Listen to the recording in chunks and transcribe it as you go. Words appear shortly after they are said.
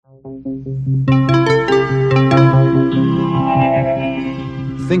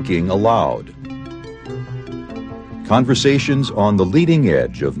Thinking Aloud. Conversations on the leading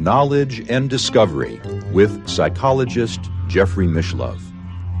edge of knowledge and discovery with psychologist Jeffrey Mishlove.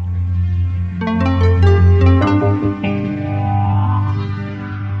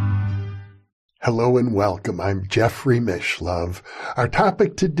 Hello and welcome. I'm Jeffrey Mishlove. Our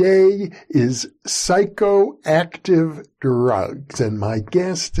topic today is psychoactive drugs, and my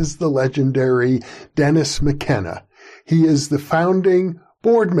guest is the legendary Dennis McKenna. He is the founding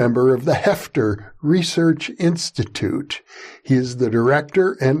board member of the Hefter Research Institute. He is the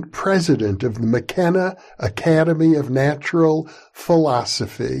director and president of the McKenna Academy of Natural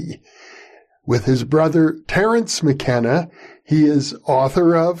Philosophy. With his brother Terence McKenna, he is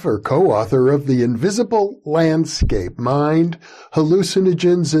author of, or co-author of, The Invisible Landscape, Mind,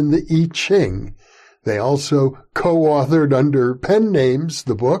 Hallucinogens, and the I Ching. They also co-authored under pen names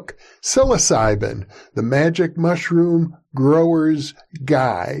the book Psilocybin, The Magic Mushroom Grower's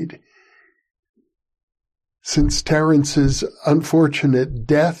Guide. Since Terence's unfortunate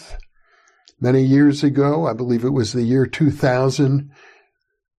death many years ago, I believe it was the year 2000,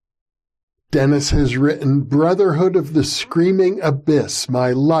 Dennis has written Brotherhood of the Screaming Abyss,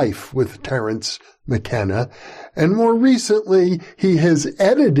 My Life with Terence McKenna, and more recently he has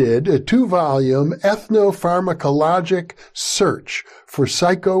edited a 2-volume ethnopharmacologic search for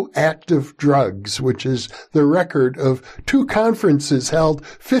psychoactive drugs, which is the record of 2 conferences held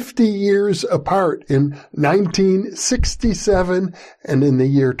 50 years apart in 1967 and in the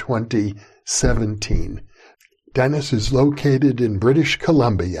year 2017. Dennis is located in British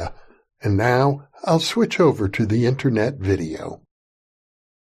Columbia. And now I'll switch over to the internet video.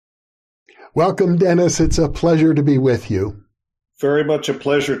 Welcome, Dennis. It's a pleasure to be with you. Very much a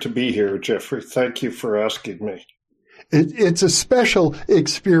pleasure to be here, Jeffrey. Thank you for asking me. It's a special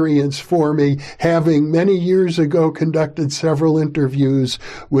experience for me, having many years ago conducted several interviews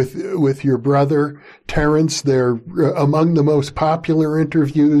with your brother, Terence. They're among the most popular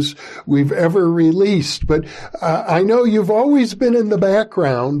interviews we've ever released. But I know you've always been in the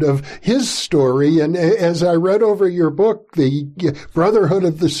background of his story. And as I read over your book, The Brotherhood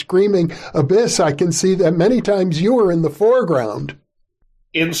of the Screaming Abyss, I can see that many times you were in the foreground.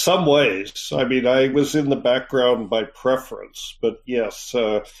 In some ways. I mean, I was in the background by preference, but yes.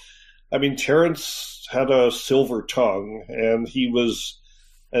 Terence had a silver tongue, and he was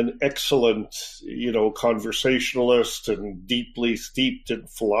an excellent, conversationalist and deeply steeped in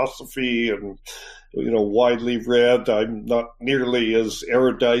philosophy and, widely read. I'm not nearly as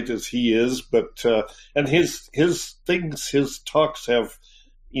erudite as he is, but, and his talks have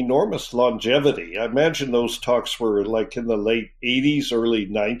enormous longevity. I imagine those talks were like in the late 80s, early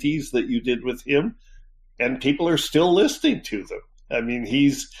 90s that you did with him, and people are still listening to them. I mean,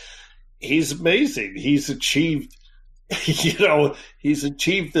 he's amazing. He's achieved, he's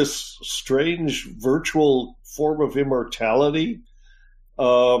achieved this strange virtual form of immortality.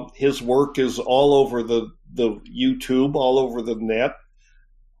 His work is all over the YouTube, all over the net.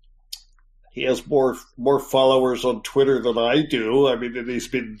 He has more followers on Twitter than I do. I mean, and he's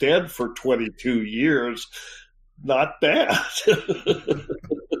been dead for 22 years. Not bad.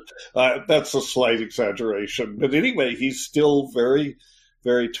 That's a slight exaggeration. But anyway, he's still very,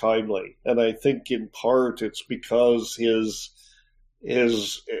 very timely. And I think in part it's because his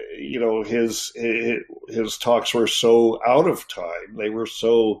talks were so out of time. They were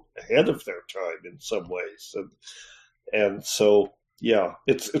so ahead of their time in some ways. And so, yeah,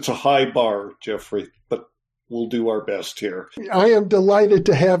 it's a high bar, Jeffrey, but we'll do our best here. I am delighted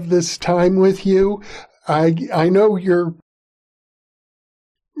to have this time with you. I know your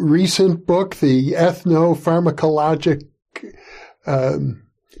recent book, the ethnopharmacologic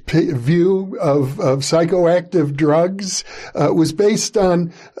view of psychoactive drugs, was based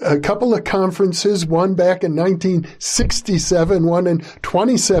on a couple of conferences, one back in 1967, one in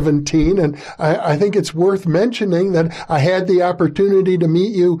 2017. And I think it's worth mentioning that I had the opportunity to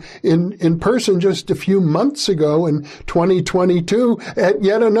meet you in person just a few months ago in 2022 at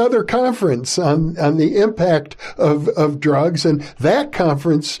yet another conference on the impact of drugs. And that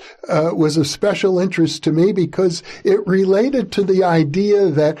conference was of special interest to me because it related to the idea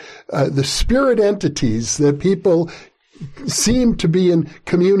that the spirit entities that people seem to be in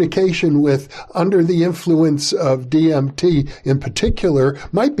communication with under the influence of DMT in particular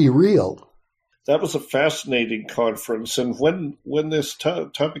might be real. That was a fascinating conference. And when this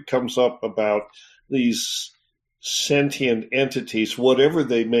topic comes up about these sentient entities, whatever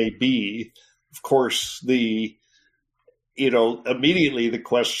they may be, of course, immediately the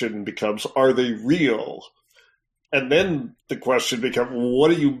question becomes, are they real? And then the question becomes, what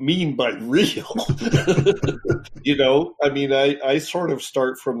do you mean by real? I mean, I sort of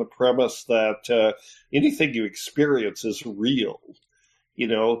start from the premise that anything you experience is real.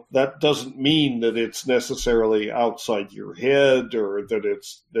 That doesn't mean that it's necessarily outside your head or that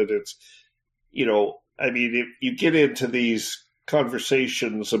it's, I mean, if you get into these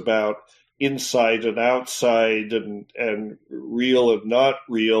conversations about inside and outside and real and not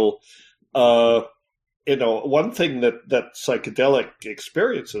real, one thing that psychedelic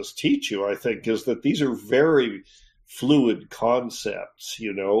experiences teach you, I think, is that these are very fluid concepts.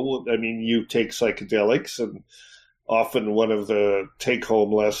 I mean, you take psychedelics, and often one of the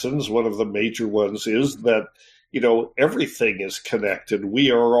take-home lessons, one of the major ones, is that, everything is connected.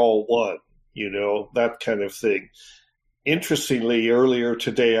 We are all one, that kind of thing. Interestingly, earlier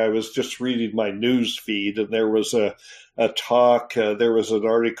today, I was just reading my news feed, and there was a talk. There was an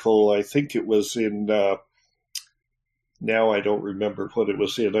article, I think it was in, now I don't remember what it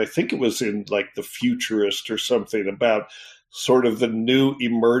was in. I think it was in like The Futurist or something, about sort of the new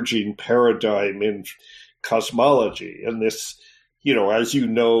emerging paradigm in cosmology. And this, as you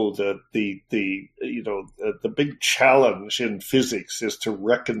know, the big challenge in physics is to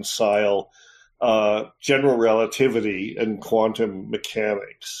reconcile general relativity and quantum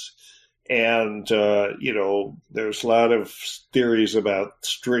mechanics. And, there's a lot of theories about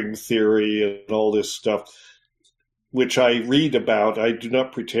string theory and all this stuff, which I read about. I do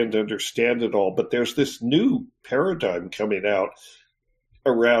not pretend to understand it all, but there's this new paradigm coming out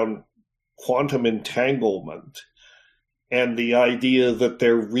around quantum entanglement and the idea that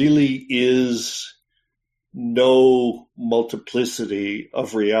there really is no multiplicity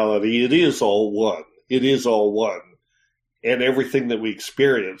of reality. It is all one. It is all one. And everything that we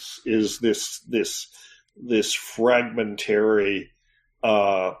experience is this fragmentary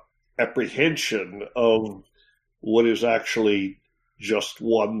apprehension of what is actually just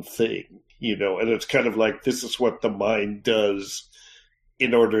one thing, and it's kind of like, this is what the mind does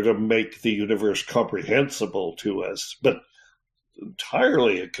in order to make the universe comprehensible to us, but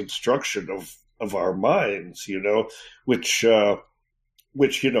entirely a construction of our minds, which in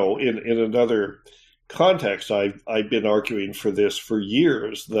another context, I've been arguing for this for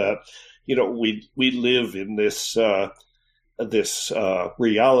years, that we live in this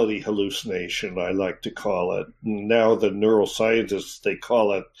reality hallucination, I like to call it. Now the neuroscientists, they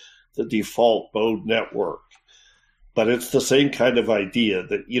call it the default mode network. But it's the same kind of idea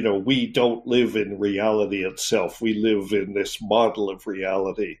that, we don't live in reality itself. We live in this model of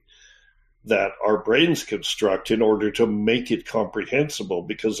reality that our brains construct in order to make it comprehensible,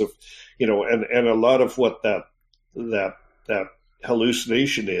 because of, and a lot of what that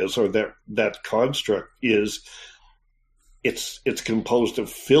hallucination is, or that construct is, it's composed of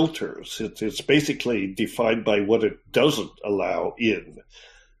filters. It's basically defined by what it doesn't allow in,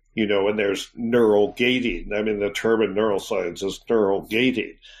 and there's neural gating. I mean, the term in neuroscience is neural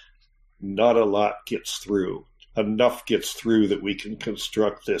gating. Not a lot gets through. Enough gets through that we can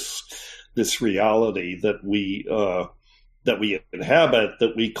construct this reality that we inhabit,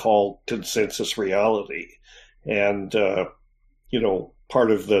 that we call consensus reality. And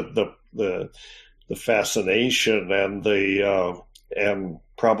part of the fascination and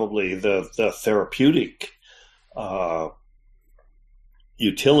probably the therapeutic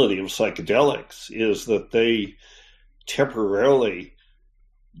utility of psychedelics is that they temporarily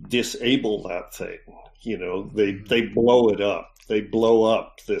disable that thing. They blow it up. They blow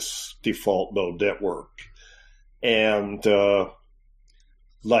up this default mode network. And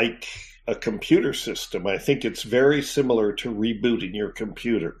like a computer system, I think it's very similar to rebooting your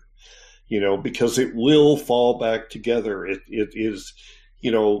computer, because it will fall back together. It is,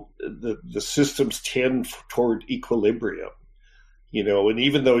 the systems tend toward equilibrium, and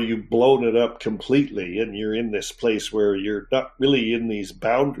even though you've blown it up completely and you're in this place where you're not really in these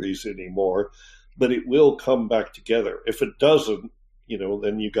boundaries anymore, but it will come back together. If it doesn't,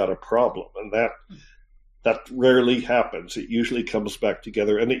 then you got a problem. And that rarely happens. It usually comes back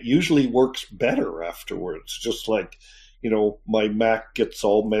together, and it usually works better afterwards. Just like, my Mac gets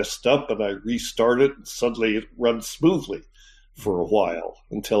all messed up and I restart it and suddenly it runs smoothly for a while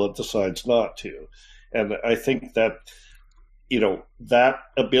until it decides not to. And I think that, that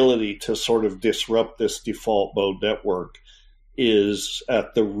ability to sort of disrupt this default mode network is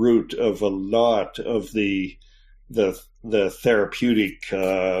at the root of a lot of the therapeutic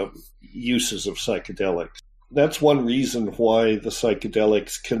uses of psychedelics. That's one reason why the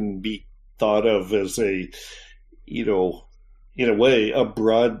psychedelics can be thought of as a, in a way, a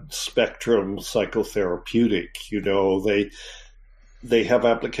broad spectrum psychotherapeutic. They have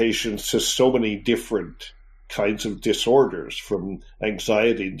applications to so many different kinds of disorders, from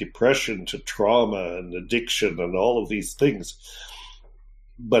anxiety and depression to trauma and addiction and all of these things.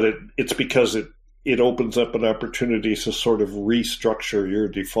 But it's because it opens up an opportunity to sort of restructure your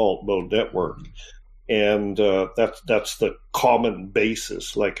default mode network. And that's the common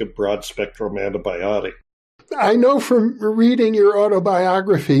basis, like a broad-spectrum antibiotic. I know from reading your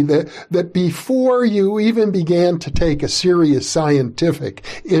autobiography that before you even began to take a serious scientific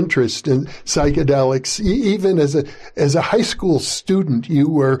interest in psychedelics, even as a high school student, you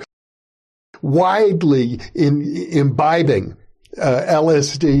were widely imbibing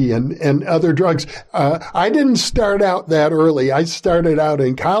LSD and other drugs. I didn't start out that early. I started out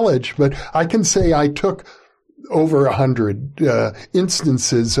in college, but I can say I took over 100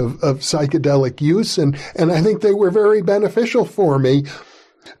 instances of psychedelic use, and I think they were very beneficial for me.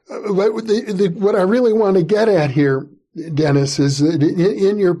 But what I really want to get at here, Dennis, is that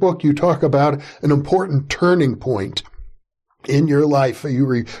in your book you talk about an important turning point in your life. You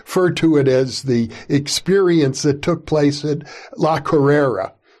refer to it as the experience that took place at La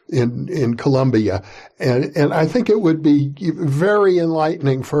Carrera in Colombia. And I think it would be very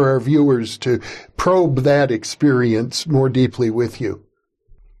enlightening for our viewers to probe that experience more deeply with you.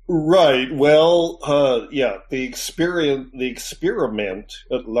 Right. Well, the experiment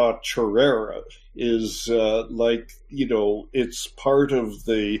at La Carrera is it's part of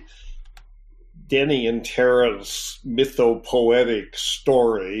the Denny and Terence mythopoetic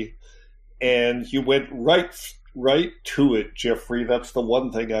story, and you went right to it, Jeffrey. That's the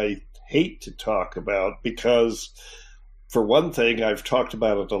one thing I hate to talk about, because for one thing, I've talked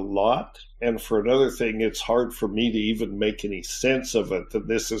about it a lot, and for another thing, it's hard for me to even make any sense of it, that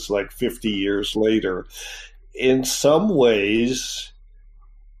this is like 50 years later. In some ways,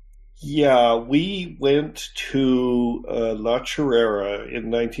 we went to La Carrera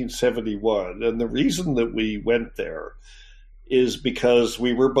in 1971, and the reason that we went there is because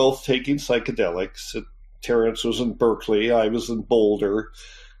we were both taking psychedelics. Terence was in Berkeley, I was in Boulder,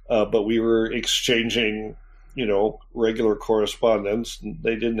 but we were exchanging, regular correspondence.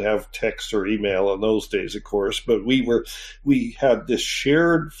 They didn't have text or email in those days, of course, but we had this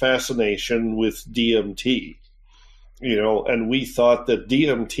shared fascination with DMT. And we thought that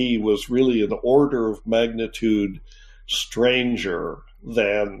DMT was really an order of magnitude stranger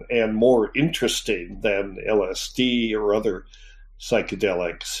and more interesting than LSD or other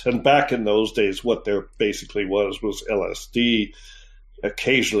psychedelics. And back in those days, what there basically was LSD.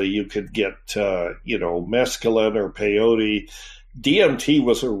 Occasionally you could get, mescaline or peyote. DMT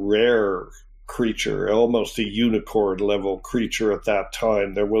was a rare creature, almost a unicorn level creature at that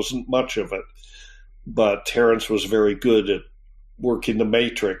time. There wasn't much of it. But Terence was very good at working the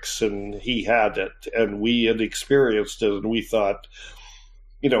matrix, and he had it, and we had experienced it, and we thought,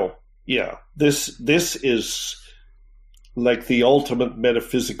 this is like the ultimate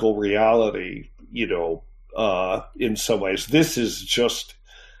metaphysical reality, in some ways. This is just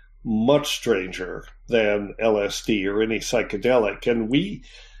much stranger than LSD or any psychedelic, and we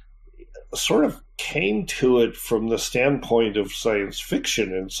sort of came to it from the standpoint of science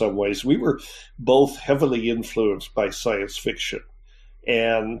fiction in some ways. We were both heavily influenced by science fiction.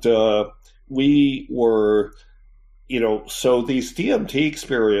 And we were, so these DMT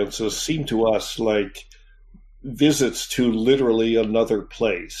experiences seem to us like visits to literally another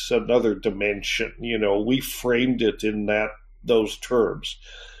place, another dimension. We framed it in those terms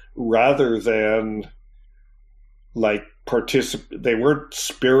rather than like they weren't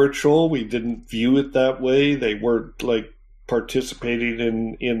spiritual. We didn't view it that way. They weren't like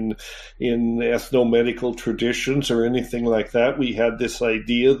participating in ethnomedical traditions or anything like that. We had this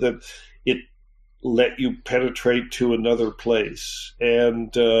idea that it let you penetrate to another place,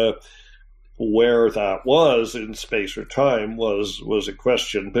 and where that was in space or time was a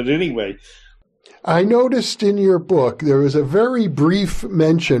question. But anyway, I noticed in your book there was a very brief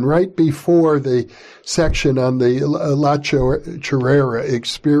mention right before the section on the La Carrera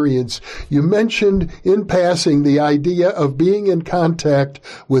experience. You mentioned in passing the idea of being in contact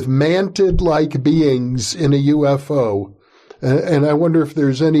with mantid-like beings in a UFO. And I wonder if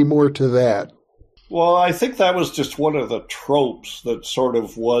there's any more to that. Well, I think that was just one of the tropes that sort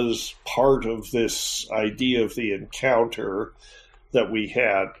of was part of this idea of the encounter that we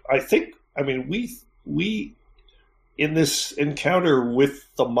had. We in this encounter with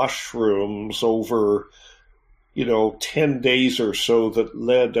the mushrooms over, 10 days or so that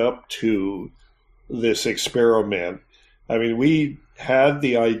led up to this experiment, we had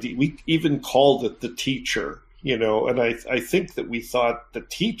the idea, we even called it the teacher, and I think that we thought the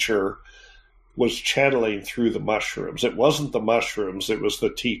teacher was channeling through the mushrooms. It wasn't the mushrooms, it was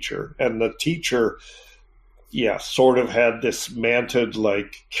the teacher. And the teacher sort of had this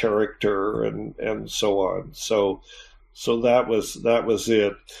mantid-like character and so on. So that was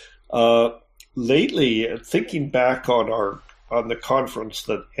it. Lately, thinking back on the conference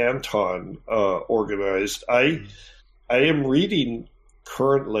that Anton organized, I am reading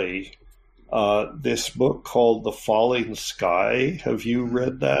currently this book called The Falling Sky. Have you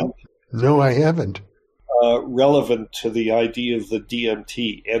read that? No, I haven't. Relevant to the idea of the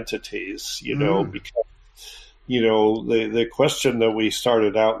DMT entities, because, the question that we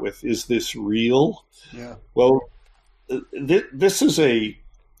started out with, is this real? Yeah. Well, this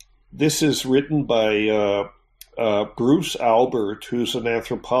is written by Bruce Albert, who's an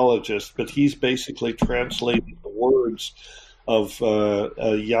anthropologist, but he's basically translating the words of a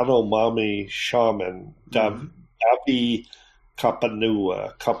Yanomami shaman, Davi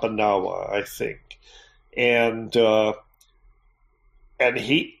Kapanawa, I think, and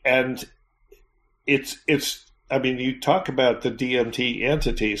it's. I mean, you talk about the DMT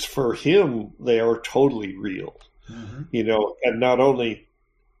entities. For him, they are totally real, and not only.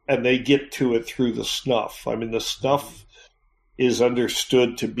 And they get to it through the snuff. I mean, the snuff is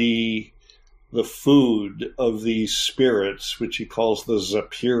understood to be the food of these spirits, which he calls the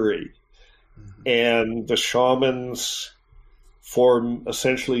Zapiri. And the shamans form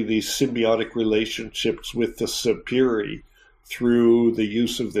essentially these symbiotic relationships with the Zapiri through the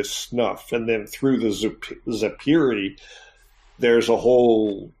use of this snuff. And then through the Zapiri, there's a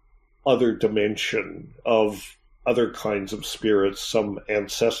whole other dimension of other kinds of spirits, some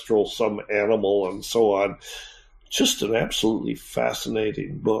ancestral, some animal, and so on. Just an absolutely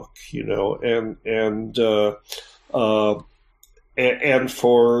fascinating book, and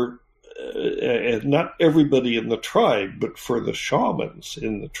for not everybody in the tribe, but for the shamans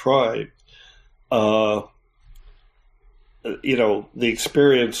in the tribe, the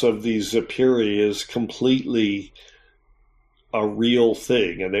experience of these Zapiri is completely a real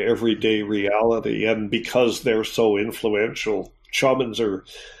thing, an everyday reality. And because they're so influential, shamans are,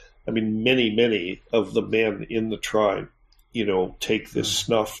 many of the men in the tribe, take this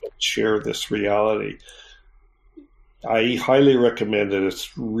snuff and share this reality. I highly recommend it.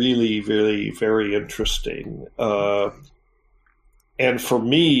 It's really, really very interesting. And for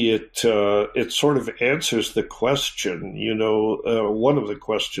me, it sort of answers the question, one of the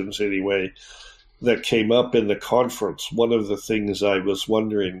questions anyway, that came up in the conference. One of the things I was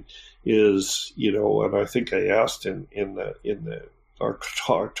wondering is, and I think I asked in our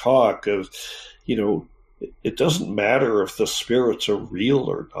talk of, it doesn't matter if the spirits are real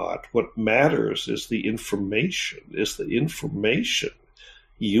or not. What matters is the information. Is the information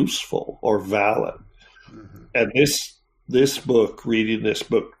useful or valid? And this book, reading this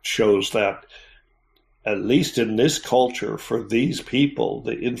book, shows that at least in this culture, for these people,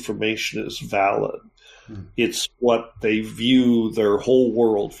 the information is valid. It's what they view, their whole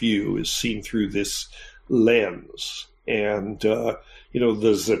worldview is seen through this lens. And, the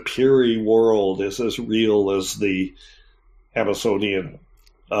Zapiri world is as real as the Amazonian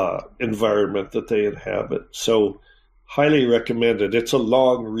environment that they inhabit. So highly recommended. It's a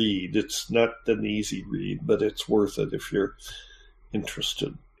long read. It's not an easy read, but it's worth it if you're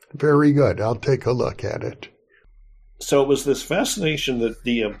interested. Very good. I'll take a look at it. So it was this fascination with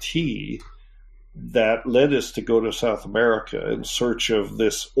DMT that led us to go to South America in search of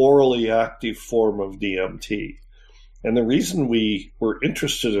this orally active form of DMT. And the reason we were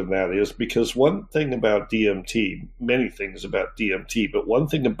interested in that is because one thing about DMT, many things about DMT, but one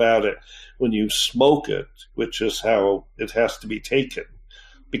thing about it, when you smoke it, which is how it has to be taken,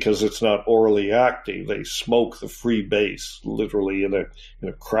 because it's not orally active, they smoke the free base, literally in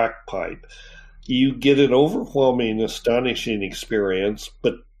a crack pipe. You get an overwhelming, astonishing experience,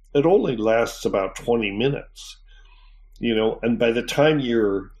 but it only lasts about 20 minutes, and by the time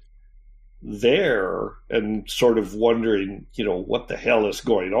you're there and sort of wondering, what the hell is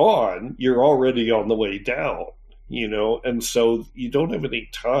going on, you're already on the way down, and so you don't have any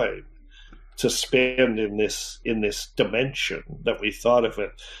time to spend in this dimension that we thought of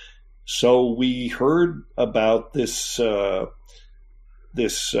it. So we heard about this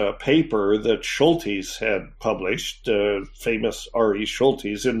paper that Schultes had published, famous R.E.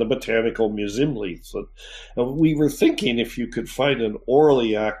 Schultes, in the Botanical Museum leaflet. And we were thinking if you could find an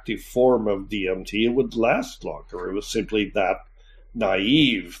orally active form of DMT, it would last longer. It was simply that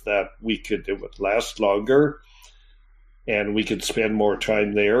naive that it would last longer, and we could spend more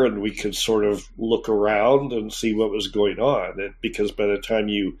time there, and we could sort of look around and see what was going on. Because by the time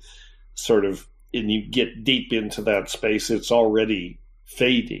you and you get deep into that space, it's already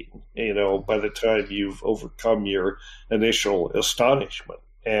fading, by the time you've overcome your initial astonishment.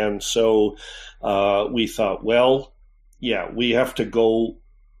 And so we thought, well, yeah, we have to go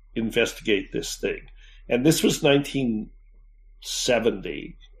investigate this thing. And this was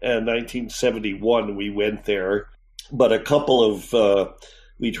 1970. And 1971, we went there. But a couple of,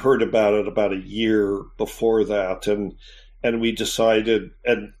 we'd heard about it about a year before that. And we decided,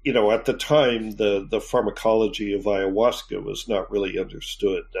 and, at the time, the pharmacology of ayahuasca was not really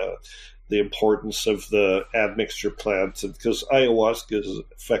understood. The importance of the admixture plants, because ayahuasca is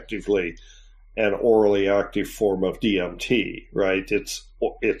effectively an orally active form of DMT, right? It's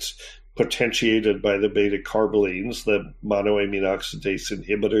potentiated by the beta-carbolines, the monoamine oxidase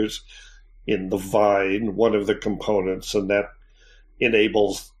inhibitors in the vine, one of the components, and that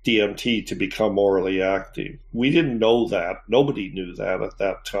enables DMT to become orally active. We didn't know that. Nobody knew that at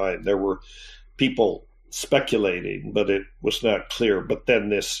that time. There were people speculating, but it was not clear. But then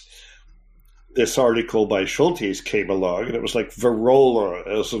this article by Schultes came along, and it was like Verola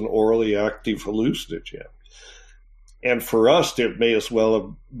as an orally active hallucinogen. And for us, it may as well have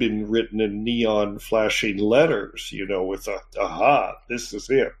been written in neon flashing letters, with aha, this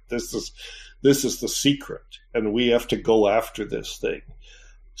is it. This is the secret, and we have to go after this thing.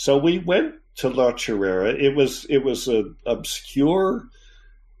 So we went to La Chorrera. It was an obscure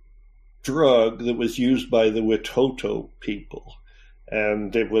drug that was used by the Witoto people.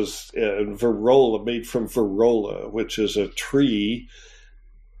 And it was Verola, made from Verola, which is a tree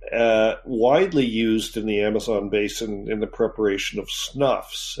widely used in the Amazon basin in the preparation of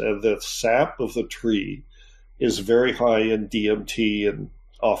snuffs. The sap of the tree is very high in DMT and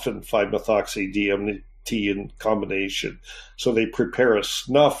often 5-methoxy-DMT in combination. So they prepare a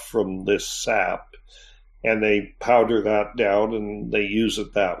snuff from this sap, and they powder that down, and they use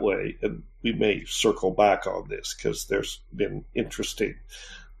it that way. And we may circle back on this because there's been interesting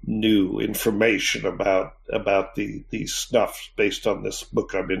new information about these snuffs based on this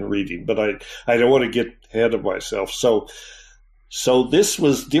book I've been reading. But I don't want to get ahead of myself. So this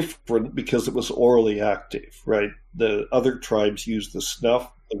was different because it was orally active, right? The other tribes used the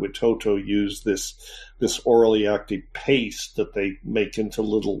snuff. The Witoto used this orally active paste that they make into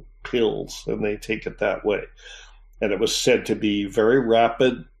little pills, and they take it that way. And it was said to be very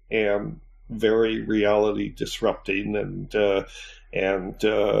rapid and very reality disrupting, and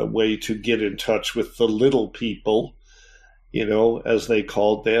way to get in touch with the little people, as they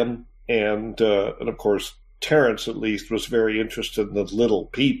called them. And of course, Terence, at least, was very interested in the little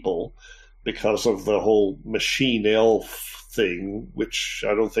people because of the whole machine elf thing, which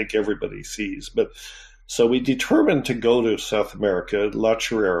I don't think everybody sees. But so we determined to go to South America, La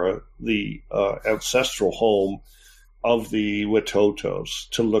Chorrera, the ancestral home of the Witotos,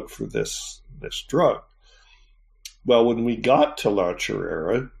 to look for this drug. Well, when we got to La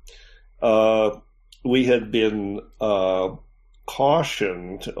Chorrera, we had been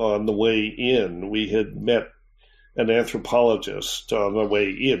cautioned on the way in. We had met an anthropologist on the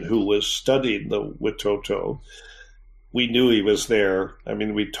way in who was studying the Witoto. We knew he was there. I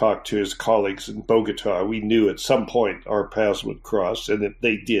mean, we talked to his colleagues in Bogota. We knew at some point our paths would cross, and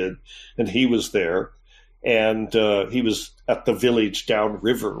they did. And he was there. And he was at the village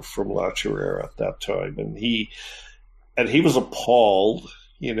downriver from La Chorrera at that time. And he was appalled,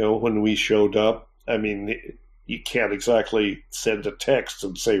 when we showed up. I mean, you can't exactly send a text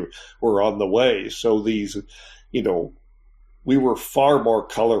and say we're on the way. So these, we were far more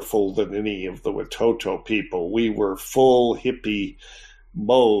colorful than any of the Witoto people. We were full hippie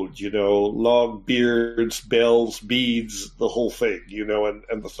mode, long beards, bells, beads, the whole thing,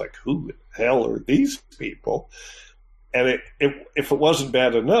 and it's like, who the hell are these people? And if it wasn't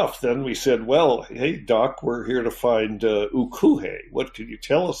bad enough, then we said, well, hey, Doc, we're here to find Ukuhe. What can you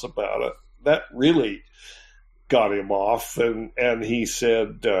tell us about it? That really got him off. And he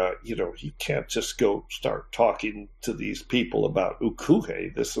said, you can't just go start talking to these people about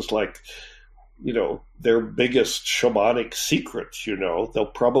Ukuhe. This is like, their biggest shamanic secret,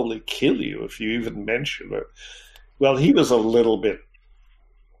 they'll probably kill you if you even mention it. Well, he was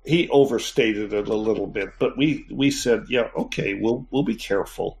he overstated it a little bit, but we said, yeah, okay, we'll be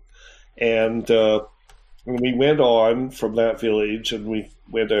careful. And we went on from that village, and we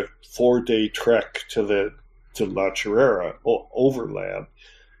went a 4-day trek to La Chorrera overland,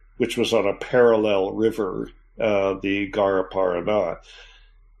 which was on a parallel river, the Garaparaná.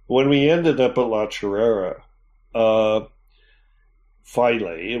 When we ended up at La Chorrera,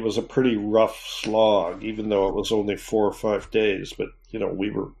 finally, it was a pretty rough slog, even though it was only 4 or 5 days. But,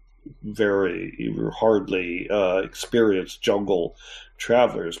 we were hardly experienced jungle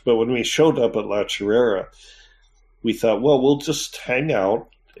travelers. But when we showed up at La Chorrera, we thought, well, we'll just hang out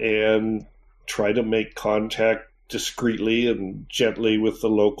and try to make contact discreetly and gently with the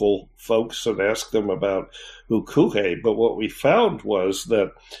local folks and asked them about Ukuhe. But what we found was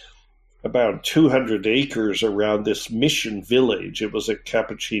that about 200 acres around this mission village, it was a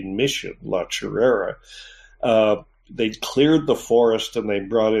Capuchin mission, La Chorrera, they'd cleared the forest and they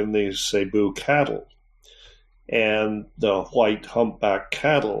brought in these Cebu cattle and the white humpback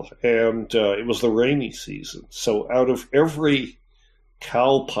cattle. And it was the rainy season. So out of every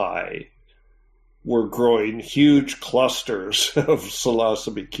cow pie were growing huge clusters of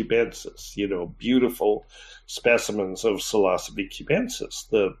Psilocybe cubensis, beautiful specimens of Psilocybe cubensis,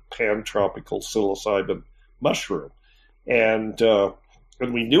 the pan-tropical psilocybin mushroom. And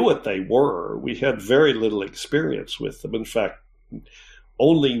we knew what they were. We had very little experience with them. In fact,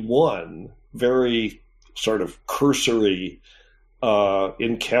 only one very sort of cursory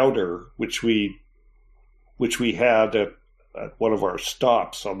encounter, which we had at one of our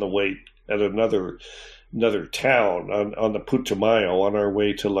stops on the way at another town on the Putumayo on our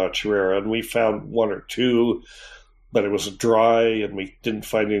way to La Chorrera, and we found one or two, but it was dry and we didn't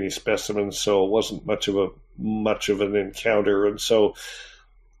find any specimens, so it wasn't much of an encounter. And so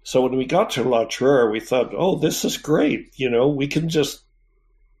when we got to La Chorrera, we thought, oh, this is great. We can just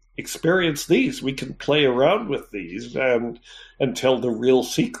experience these. We can play around with these until the real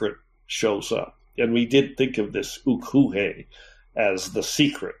secret shows up. And we did think of this Ukuhe as the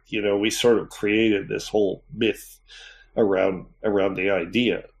secret. We sort of created this whole myth around the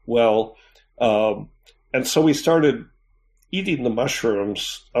idea. Well, and so we started eating the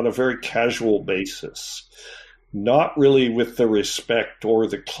mushrooms on a very casual basis, not really with the respect or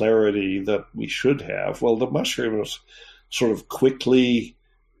the clarity that we should have. Well, the mushrooms sort of quickly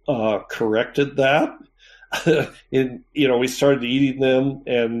corrected that. We started eating them,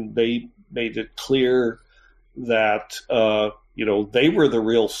 and they made it clear that they were the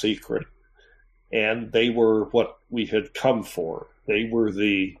real secret, and they were what we had come for. They were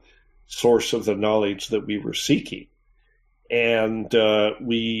the source of the knowledge that we were seeking. And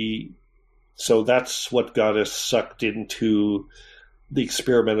so that's what got us sucked into the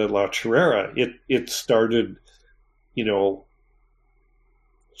experiment at La Chorrera. It started,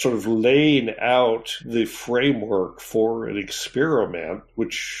 sort of laying out the framework for an experiment,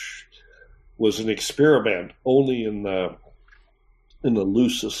 which was an experiment only in the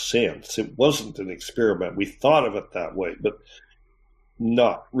loosest sense. It wasn't an experiment. We thought of it that way, but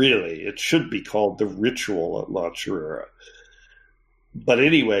not really. It should be called the ritual at La Chorrera. But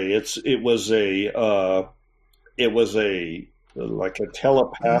anyway, it was like a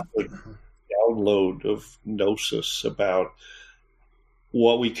telepathic download of gnosis about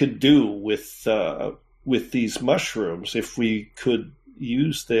what we could do with these mushrooms if we could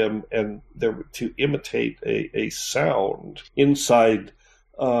use them and to imitate a sound inside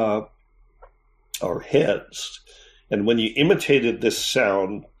our heads. And when you imitated this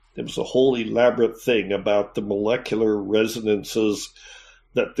sound, there was a whole elaborate thing about the molecular resonances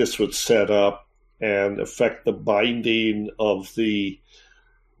that this would set up and affect the binding of the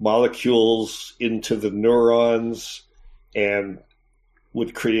molecules into the neurons, and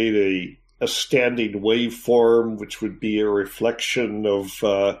would create a standing waveform, which would be a reflection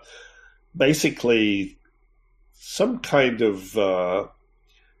of basically some kind of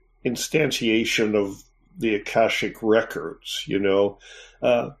instantiation of the Akashic records,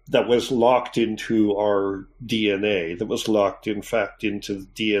 that was locked into our DNA, that was locked, in fact, into the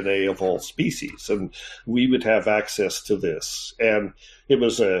DNA of all species. And we would have access to this. And it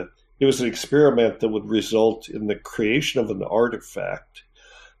was an experiment that would result in the creation of an artifact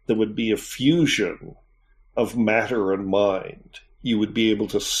that would be a fusion of matter and mind. You would be able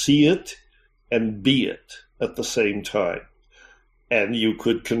to see it and be it at the same time. And you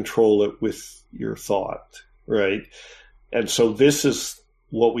could control it with your thought, right? And so this is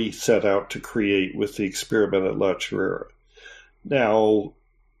what we set out to create with the experiment at La Chorrera. Now,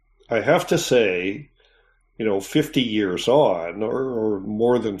 I have to say, 50 years on, or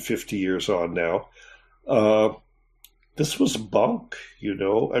more than 50 years on now, this was bunk,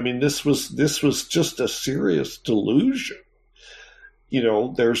 this was just a serious delusion.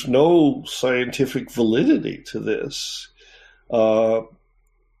 There's no scientific validity to this.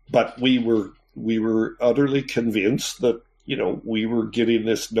 But we were utterly convinced that, we were getting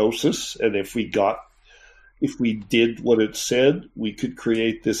this gnosis, and if we did what it said, we could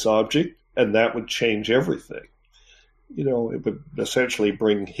create this object, and that would change everything. It would essentially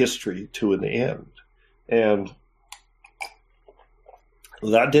bring history to an end. And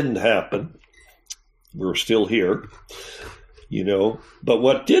that didn't happen. We're still here, But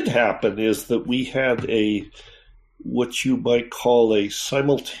what did happen is that we had what you might call a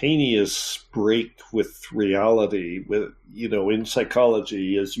simultaneous break with reality. With, in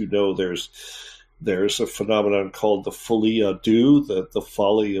psychology, as you know, there's a phenomenon called the folie à deux, the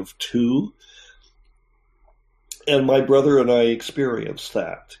folly of two. And my brother and I experienced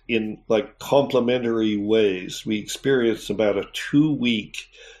that in like complementary ways. We experienced about a 2-week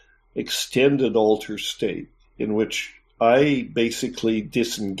extended alter state in which I basically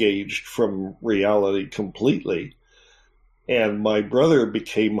disengaged from reality completely. And my brother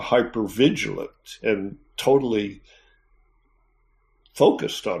became hypervigilant and totally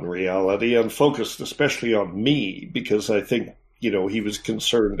focused on reality, and focused especially on me, because I think, he was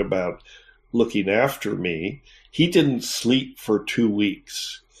concerned about looking after me. He didn't sleep for 2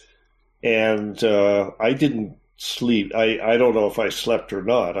 weeks, and I didn't sleep. I don't know if I slept or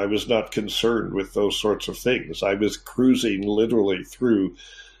not. I was not concerned with those sorts of things. I was cruising literally through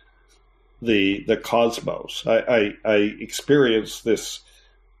the cosmos. I experienced this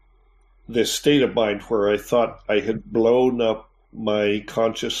state of mind where I thought I had blown up my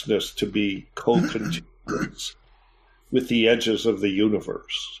consciousness to be co-continuous with the edges of the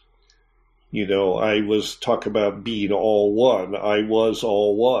universe. I was talk about being all one. I was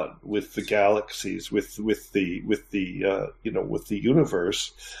all one with the galaxies, with the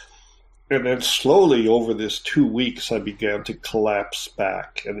universe. And then slowly over this 2 weeks, I began to collapse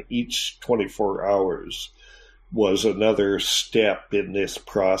back, and each 24 hours was another step in this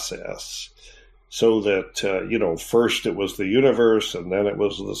process. So that, first it was the universe, and then it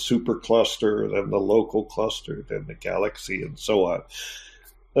was the supercluster, then the local cluster, then the galaxy, and so on.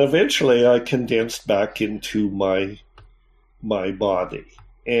 Eventually, I condensed back into my body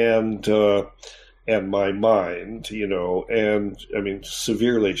and my mind, and I mean,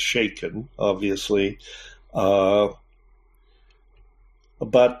 severely shaken, obviously, but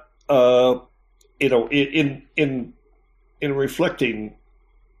in reflecting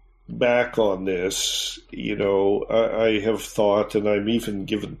back on this, I have thought, and I'm even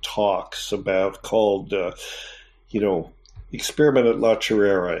given talks called Experiment at La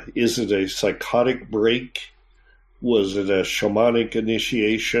Chorrera. Is it a psychotic break? Was it a shamanic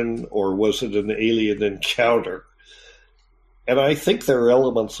initiation? Or was it an alien encounter? And I think there are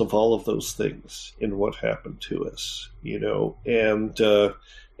elements of all of those things in what happened to us, and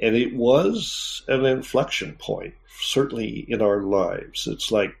it was an inflection point, certainly in our lives.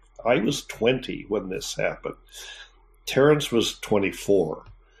 It's like I was 20 when this happened. Terence was 24.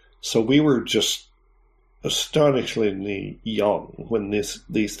 So we were just astonishingly young when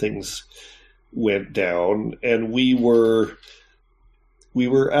these things went down, and we were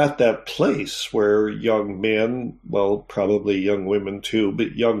at that place where young men, well, probably young women too,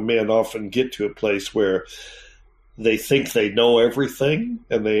 but young men often get to a place where they think they know everything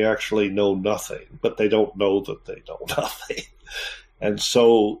and they actually know nothing, but they don't know that they know nothing. And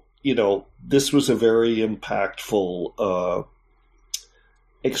so, this was a very impactful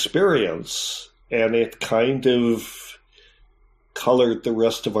experience. And it kind of colored the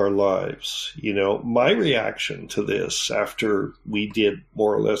rest of our lives. My reaction to this, after we did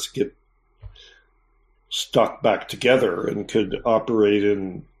more or less get stuck back together and could operate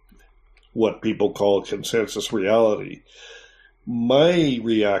in what people call consensus reality, my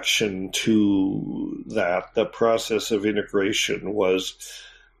reaction to that, the process of integration, was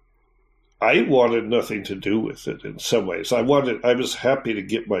I wanted nothing to do with it in some ways. I was happy to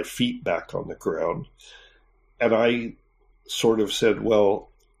get my feet back on the ground. And I sort of said, well,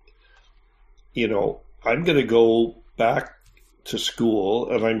 I'm going to go back to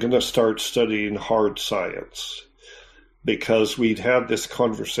school and I'm going to start studying hard science, because we'd had this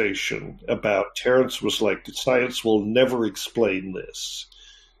conversation about Terence was like, science will never explain this,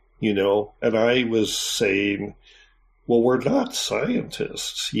 and I was saying, well, we're not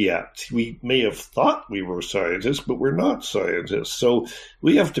scientists yet. We may have thought we were scientists, but we're not scientists. So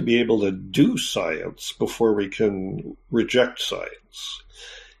we have to be able to do science before we can reject science.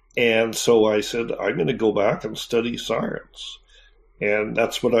 And so I said, I'm going to go back and study science. And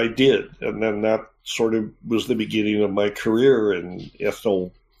that's what I did. And then that sort of was the beginning of my career in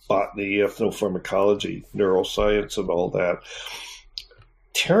ethnobotany, ethnopharmacology, neuroscience, and all that.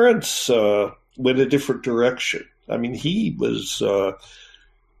 Terence went a different direction. I mean, he was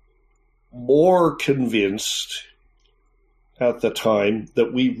more convinced at the time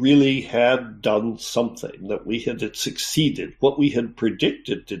that we really had done something, that we had succeeded. What we had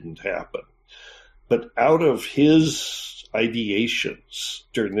predicted didn't happen. But out of his ideations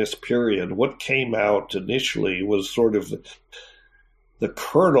during this period, what came out initially was sort of the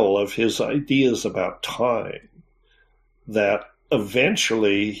kernel of his ideas about time, that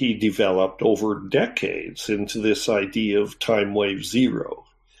eventually he developed over decades into this idea of time wave zero,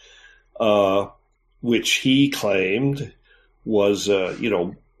 which he claimed was, it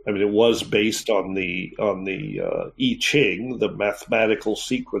was based on the I Ching, the mathematical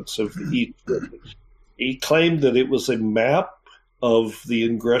sequence of the I Ching. He claimed that it was a map of the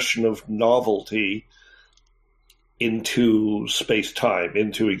ingression of novelty into space-time,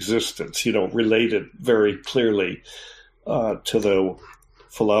 into existence, related very clearly to the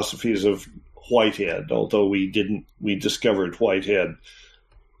philosophies of Whitehead, although we discovered Whitehead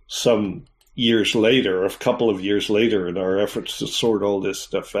some years later, a couple of years later, in our efforts to sort all this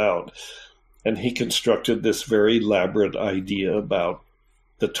stuff out. And he constructed this very elaborate idea about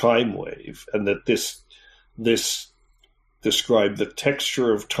the time wave, and that this described the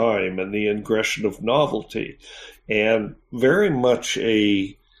texture of time and the ingression of novelty, and very much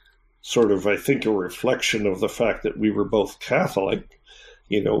a sort of, I think, a reflection of the fact that we were both Catholic.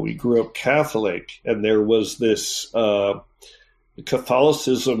 We grew up Catholic, and there was this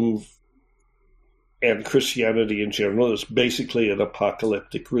Catholicism and Christianity in general is basically an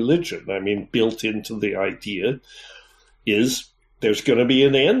apocalyptic religion. I mean, built into the idea is there's going to be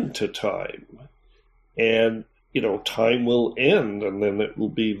an end to time. And, time will end, and then it will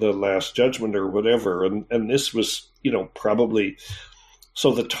be the last judgment or whatever. And this was, probably...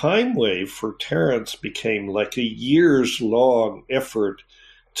 So the time wave for Terence became like a years-long effort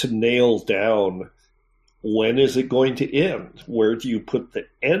to nail down, when is it going to end? Where do you put the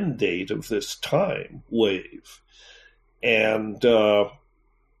end date of this time wave? And,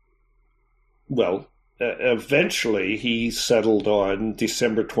 eventually he settled on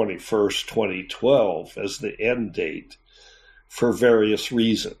December 21st, 2012 as the end date for various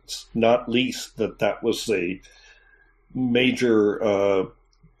reasons, not least that was a major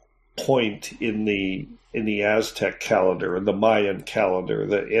point in the Aztec calendar and the Mayan calendar,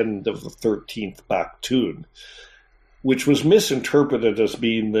 the end of the 13th Baktun, which was misinterpreted as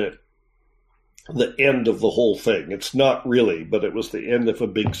being the end of the whole thing. It's not really, but it was the end of a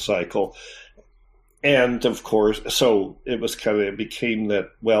big cycle. And of course, so it became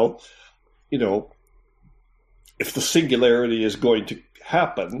that, if the singularity is going to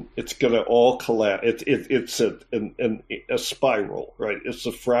happen, it's going to all collapse. It's a spiral, right? It's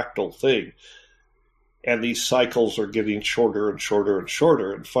a fractal thing. And these cycles are getting shorter and shorter and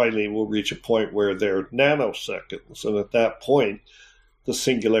shorter. And finally, we'll reach a point where they're nanoseconds. And at that point, the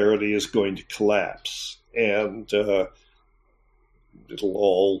singularity is going to collapse. And it'll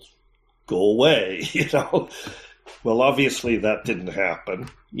all go away, Well, obviously that didn't happen,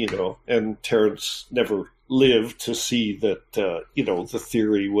 and Terence never lived to see that, the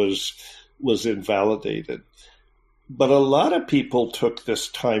theory was invalidated. But a lot of people took this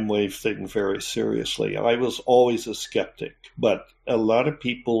time wave thing very seriously. I was always a skeptic, but a lot of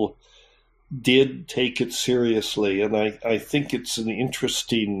people did take it seriously, and I think it's an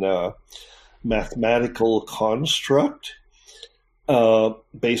interesting mathematical construct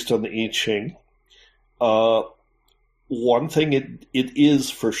based on the I Ching. One thing it is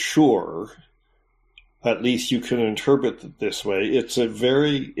for sure, at least you can interpret it this way, it's a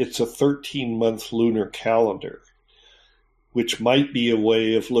 13-month lunar calendar, which might be a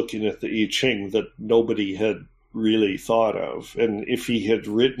way of looking at the I Ching that nobody had really thought of. And if he had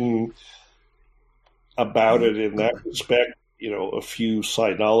written about it in that respect, a few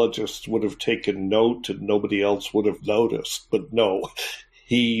sinologists would have taken note and nobody else would have noticed. But no,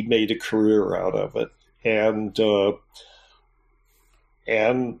 he made a career out of it. And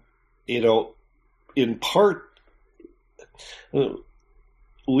in part,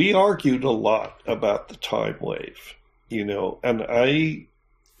 we argued a lot about the time wave, and I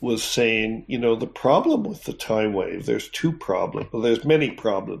was saying, the problem with the time wave, there's two problems. Well, there's many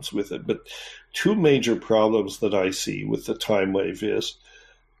problems with it, but two major problems that I see with the time wave is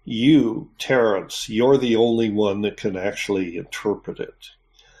you, Terence, you're the only one that can actually interpret it.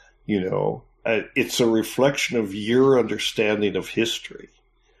 It's a reflection of your understanding of history.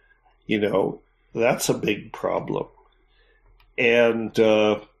 That's a big problem. And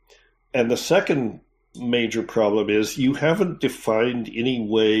the second major problem is you haven't defined any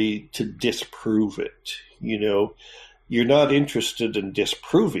way to disprove it. You're not interested in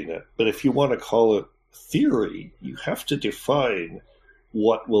disproving it, but if you want to call it theory, you have to define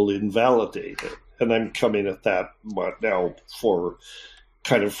what will invalidate it. And I'm coming at that now for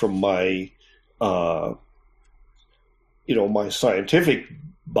kind of from my my scientific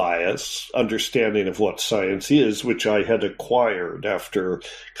bias, understanding of what science is, which I had acquired after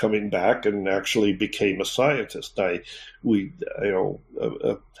coming back and actually became a scientist.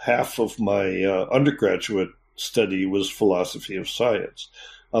 Half of my undergraduate study was philosophy of science.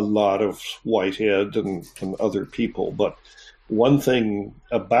 A lot of Whitehead and other people. But one thing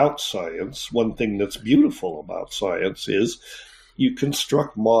about science, one thing that's beautiful about science is you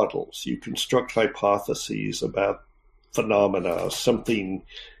construct models, you construct hypotheses about phenomena, something,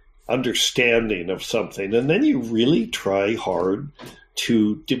 understanding of something, and then you really try hard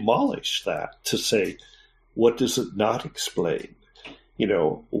to demolish that, to say, what does it not explain?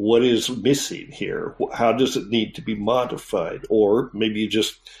 What is missing here? How does it need to be modified? Or maybe you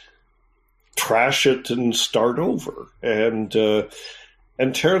just trash it and start over. And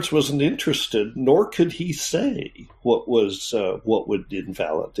Terence wasn't interested, nor could he say what would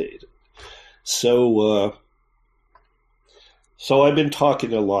invalidate it. So I've been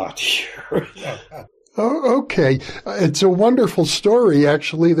talking a lot here. Oh, okay. It's a wonderful story,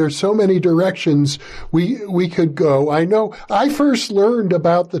 actually. There's so many directions we could go. I know I first learned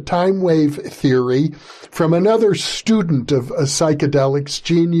about the time wave theory from another student of psychedelics,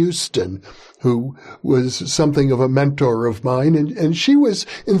 Jean Houston, who was something of a mentor of mine, and she was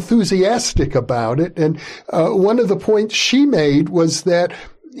enthusiastic about it. And one of the points she made was that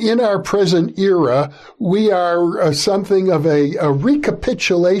in our present era, we are something of a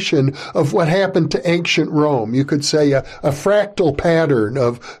recapitulation of what happened to ancient Rome. You could say a fractal pattern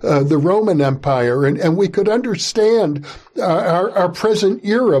of the Roman Empire, and we could understand our present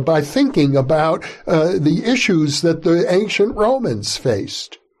era by thinking about the issues that the ancient Romans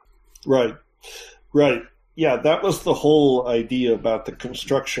faced. Right. Yeah, that was the whole idea about the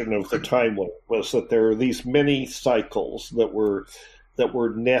construction of the time wave, was that there are these many cycles that were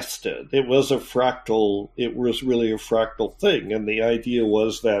nested. It was really a fractal thing. And the idea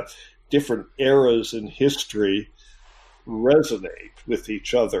was that different eras in history resonate with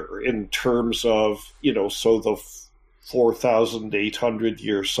each other in terms of, so the 4,800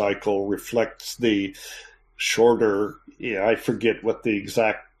 year cycle reflects the shorter, I forget what the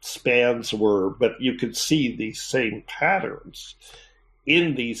exact spans were, but you could see these same patterns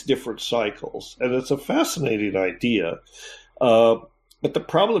in these different cycles. And it's a fascinating idea. But the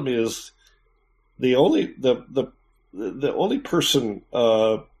problem is the only person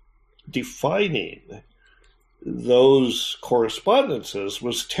defining those correspondences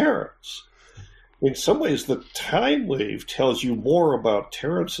was Terence. In some ways, the time wave tells you more about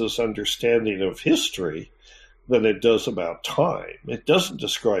Terence's understanding of history than it does about time. It doesn't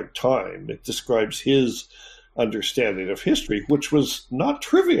describe time. It describes his understanding of history, which was not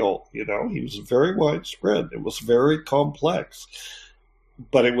trivial. He was very widespread. It was very complex.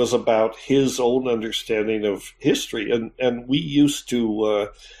 But it was about his own understanding of history. And we used to,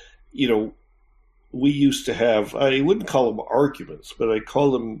 have, I wouldn't call them arguments, but I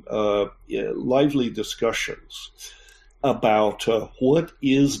call them lively discussions about what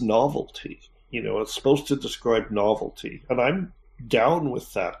is novelty. It's supposed to describe novelty. And I'm down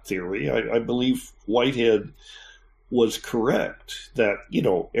with that theory. I believe Whitehead was correct that,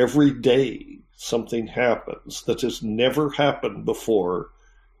 every day something happens that has never happened before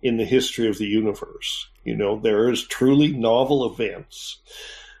in the history of the universe. There is truly novel events,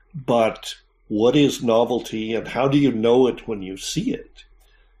 but what is novelty and how do you know it when you see it?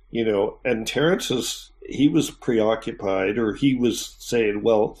 And Terence he was preoccupied, or he was saying,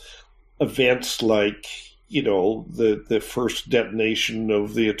 well, events like, the first detonation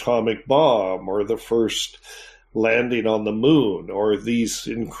of the atomic bomb, or the first landing on the moon, or these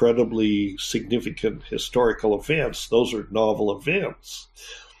incredibly significant historical events, those are novel events.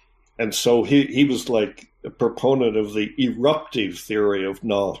 And so he was like a proponent of the eruptive theory of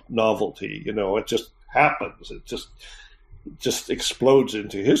novelty. It just happens. It just explodes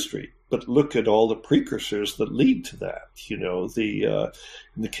into history. But look at all the precursors that lead to that. In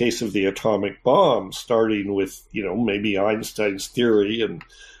the case of the atomic bomb, starting with, maybe Einstein's theory and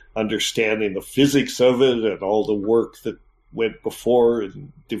understanding the physics of it and all the work that went before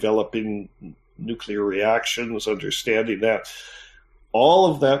in developing nuclear reactions, understanding that.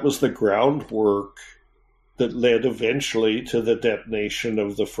 All of that was the groundwork that led eventually to the detonation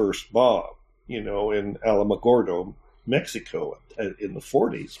of the first bomb, in Alamogordo, Mexico in the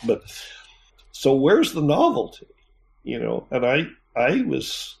 40s. But so where's the novelty? And I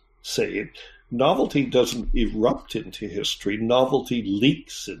was saying novelty doesn't erupt into history. Novelty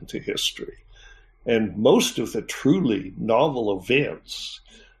leaks into history. And most of the truly novel events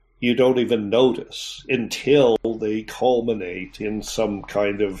you don't even notice until they culminate in some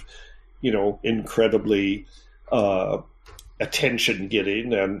kind of, incredibly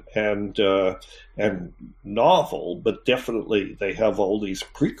attention-getting and novel, but definitely they have all these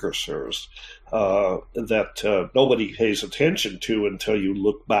precursors that nobody pays attention to until you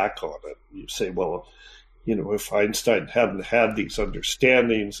look back on it. You say, well, if Einstein hadn't had these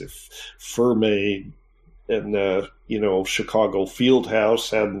understandings, if Fermi and Chicago Fieldhouse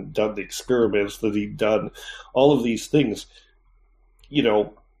hadn't done the experiments that he'd done, all of these things,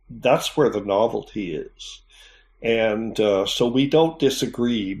 that's where the novelty is. And so we don't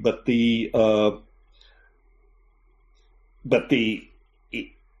disagree, but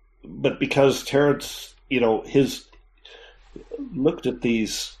because Terence, looked at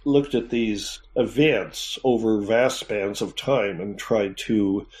these events over vast spans of time and tried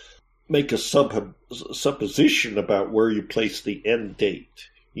to make a supposition about where you place the end date,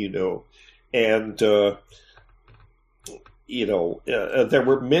 and there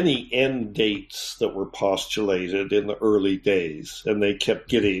were many end dates that were postulated in the early days, and they kept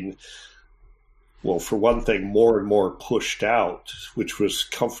getting, well, for one thing, more and more pushed out, which was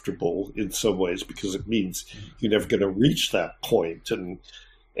comfortable in some ways because it means you're never going to reach that point. And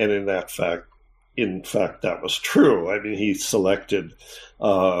in fact, that was true. I mean, he selected,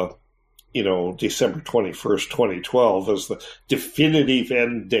 December 21st, 2012 as the definitive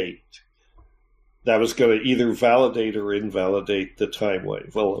end date that was going to either validate or invalidate the time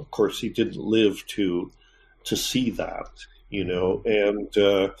wave. Well, of course, he didn't live to see that, and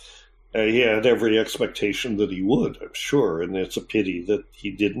he had every expectation that he would, I'm sure, and it's a pity that he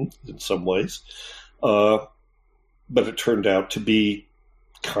didn't in some ways. But it turned out to be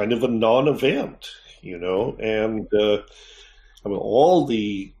kind of a non-event, and all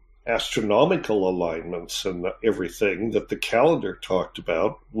the astronomical alignments and everything that the calendar talked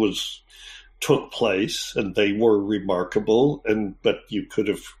about took place, and they were remarkable. But you could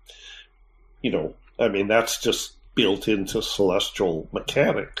have, that's just built into celestial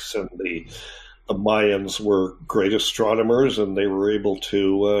mechanics, and the Mayans were great astronomers, and they were able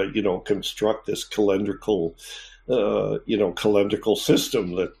to, construct this calendrical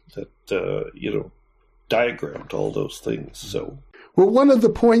system that diagrammed all those things. So. Well, one of the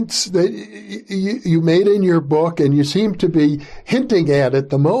points that you made in your book, and you seem to be hinting at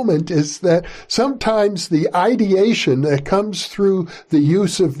the moment, is that sometimes the ideation that comes through the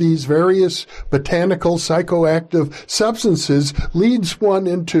use of these various botanical psychoactive substances leads one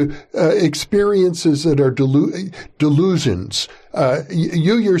into experiences that are delusions.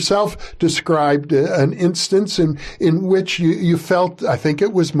 You yourself described an instance in which you felt, I think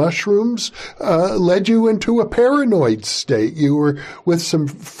it was mushrooms, led you into a paranoid state. You were with some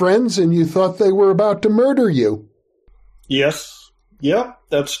friends and you thought they were about to murder you. Yes. Yeah,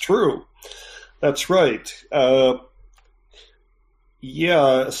 that's true. That's right.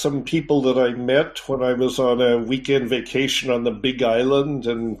 Some people that I met when I was on a weekend vacation on the Big Island,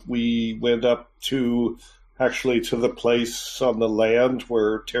 and we went up to the place on the land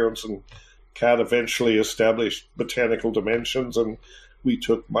where Terence and Kat eventually established Botanical Dimensions, and we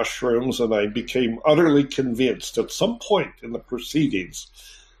took mushrooms, and I became utterly convinced at some point in the proceedings,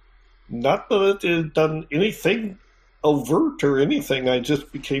 not that it had done anything overt or anything, I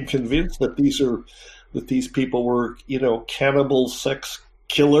just became convinced that these people were, cannibal sex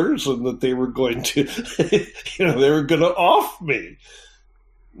killers, and that they were going to, they were going to off me.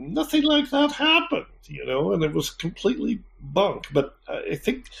 Nothing like that happened, and it was completely bunk. But I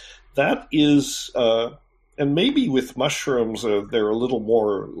think that is, and maybe with mushrooms, they're a little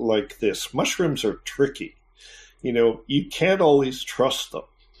more like this. Mushrooms are tricky. You can't always trust them.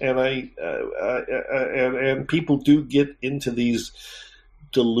 And and people do get into these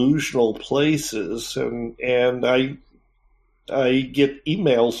delusional places, and I get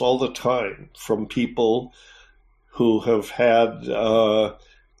emails all the time from people who have had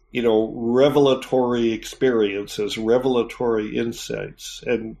revelatory experiences, revelatory insights,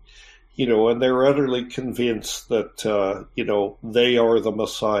 and they're utterly convinced that they are the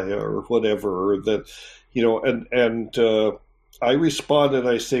Messiah or whatever, or that and I respond and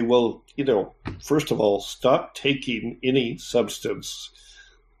I say, well, first of all, stop taking any substance.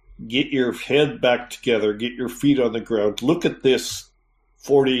 Get your head back together, get your feet on the ground, look at this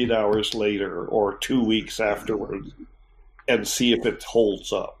 48 hours later or 2 weeks afterwards and see if it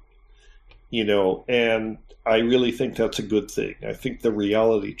holds up, and I really think that's a good thing. I think the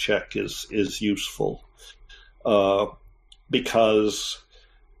reality check is useful, because,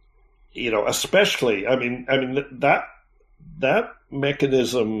 especially, that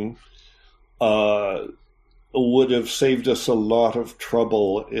mechanism, would have saved us a lot of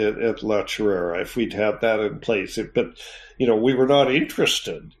trouble at La Chorrera if we'd had that in place. But, we were not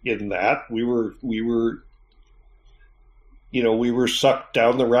interested in that. We were we were sucked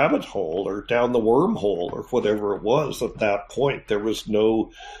down the rabbit hole or down the wormhole or whatever it was at that point. There was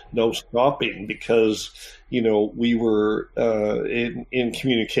no stopping because, we were in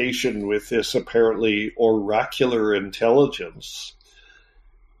communication with this apparently oracular intelligence,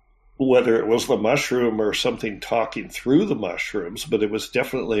 whether it was the mushroom or something talking through the mushrooms, but it was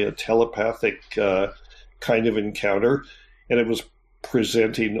definitely a telepathic kind of encounter. And it was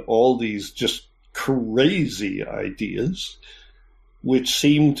presenting all these just crazy ideas, which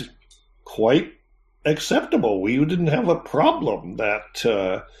seemed quite acceptable. We didn't have a problem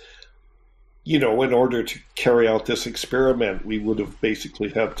that, in order to carry out this experiment, we would have basically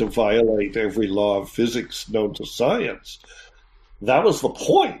had to violate every law of physics known to science. That was the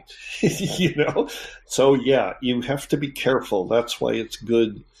point, So, yeah, you have to be careful. That's why it's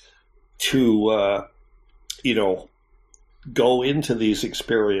good to, go into these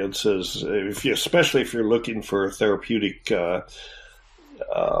experiences, especially if you're looking for a therapeutic,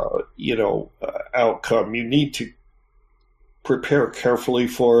 outcome. You need to prepare carefully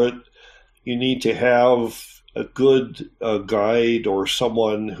for it. You need to have a good guide or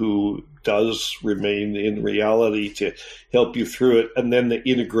someone who does remain in reality to help you through it. And then the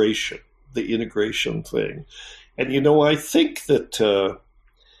integration thing. And, I think that,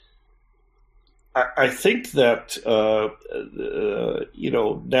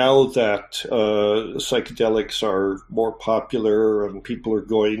 now that psychedelics are more popular and people are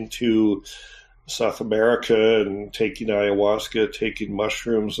going to South America and taking ayahuasca, taking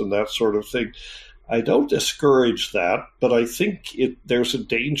mushrooms and that sort of thing, I don't discourage that, but I think there's a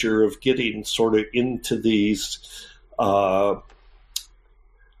danger of getting sort of into these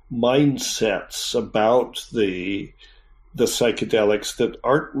mindsets about the psychedelics that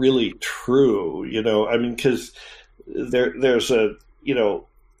aren't really true, because there's of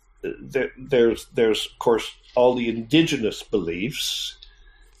course all the indigenous beliefs,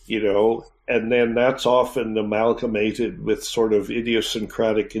 and then that's often amalgamated with sort of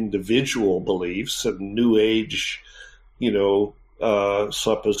idiosyncratic individual beliefs and New Age,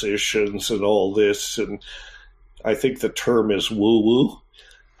 suppositions and all this. And I think the term is woo-woo.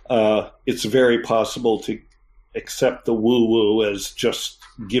 It's very possible to accept the woo-woo as just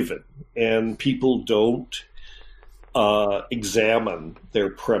given, and people don't examine their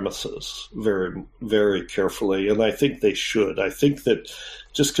premises very, very carefully, and I think they should. I think that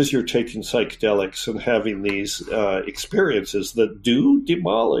just because you're taking psychedelics and having these experiences that do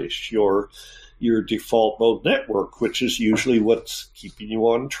demolish your default mode network, which is usually what's keeping you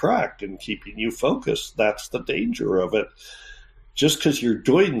on track and keeping you focused, that's the danger of it. Just because you're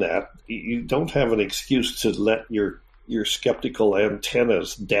doing that, you don't have an excuse to let your skeptical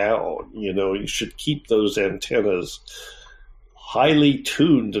antennas down. You should keep those antennas highly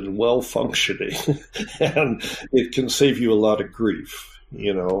tuned and well functioning, and it can save you a lot of grief.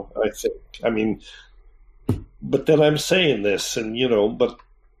 I think. But then I'm saying this, and but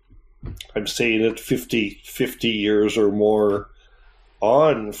I'm saying it 50 years or more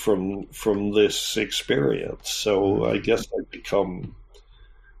on from this experience. So I guess I've become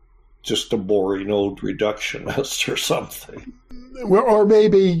just a boring old reductionist or something. Or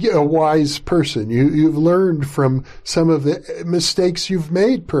maybe a wise person. You've learned from some of the mistakes you've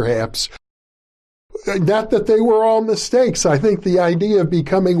made, perhaps. Not that they were all mistakes. I think the idea of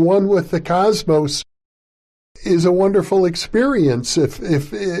becoming one with the cosmos is a wonderful experience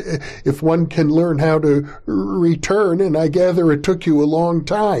if one can learn how to return, and I gather it took you a long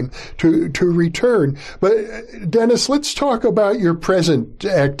time to return. But Dennis, let's talk about your present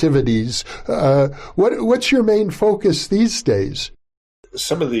activities. What's your main focus these days?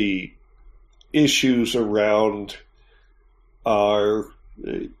 Some of the issues around our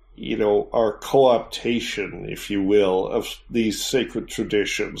co-optation, if you will, of these sacred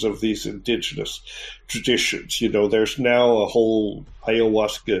traditions, of these indigenous traditions. There's now a whole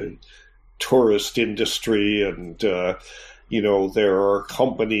ayahuasca tourist industry, and, there are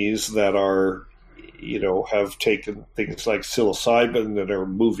companies that are, have taken things like psilocybin and are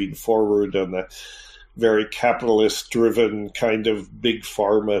moving forward on the very capitalist-driven kind of big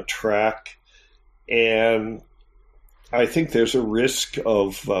pharma track. And I think there's a risk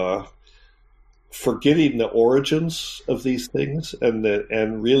of forgetting the origins of these things,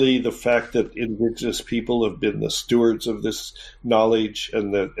 and really the fact that indigenous people have been the stewards of this knowledge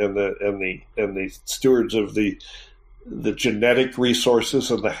and the stewards of the genetic resources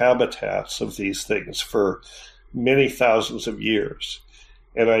and the habitats of these things for many thousands of years.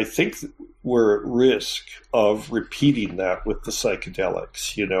 And I think we're at risk of repeating that with the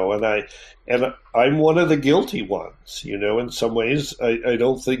psychedelics, and I'm one of the guilty ones, in some ways. I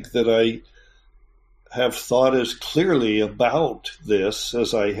don't think that I have thought as clearly about this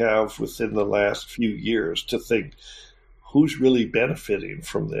as I have within the last few years to think, who's really benefiting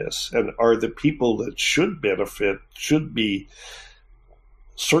from this? And are the people that should benefit, should be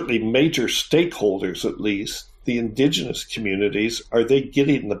certainly major stakeholders at least, the indigenous communities, are they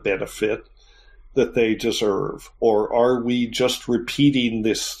getting the benefit that they deserve? Or are we just repeating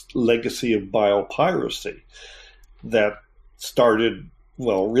this legacy of biopiracy that started,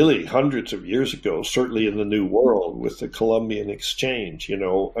 well, really hundreds of years ago, certainly in the New World with the Columbian Exchange?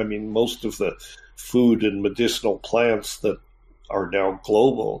 I mean, most of the food and medicinal plants that are now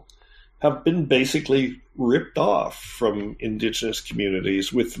global have been basically ripped off from indigenous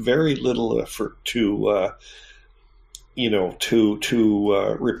communities with very little effort to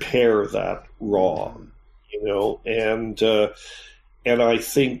repair that wrong, and I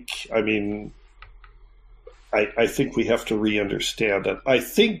think, I think we have to re-understand it. I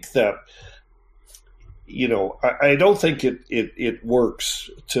think that, I don't think it works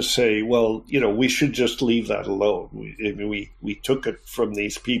to say, well, we should just leave that alone. We took it from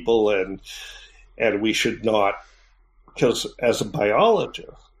these people and we should not, because as a biologist,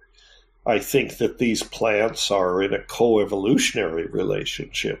 I think that these plants are in a co-evolutionary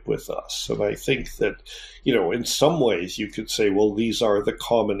relationship with us. And I think that, in some ways you could say, well, these are the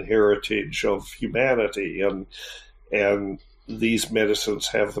common heritage of humanity, and these medicines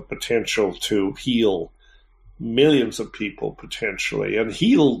have the potential to heal millions of people potentially, and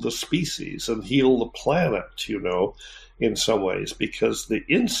heal the species and heal the planet, in some ways, because the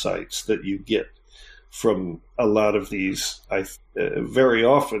insights that you get from a lot of these, very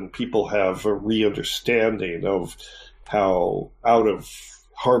often people have a re-understanding of how out of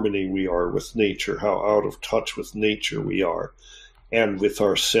harmony we are with nature, how out of touch with nature we are, and with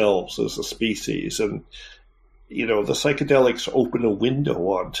ourselves as a species. And, the psychedelics open a window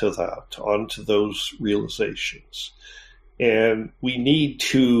onto that, onto those realizations. And we need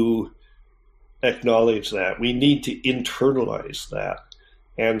to acknowledge that. We need to internalize that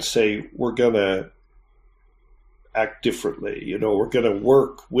and say, we're going to act differently. We're going to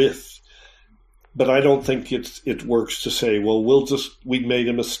work with, but I don't think it works to say, well, we made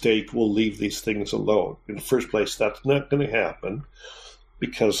a mistake, we'll leave these things alone. In the first place, that's not going to happen,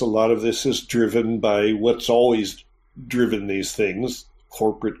 because a lot of this is driven by what's always driven these things,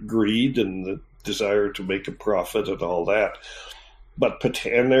 corporate greed and the desire to make a profit and all that.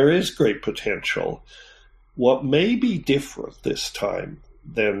 And there is great potential. What may be different this time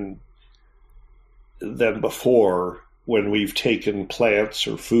than before, when we've taken plants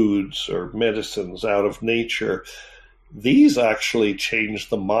or foods or medicines out of nature, these actually change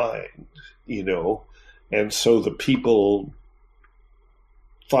the mind, and so the people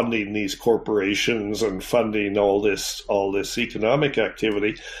funding these corporations and funding all this economic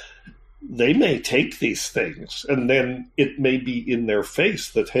activity, they may take these things and then it may be in their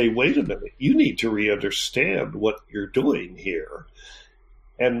face that, hey, wait a minute, you need to re-understand what you're doing here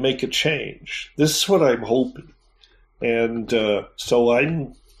and make a change. This is what I'm hoping. And so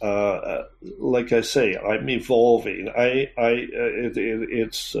I'm, like I say, I'm evolving.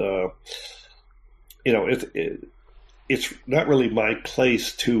 It's not really my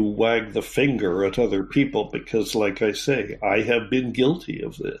place to wag the finger at other people, because, like I say, I have been guilty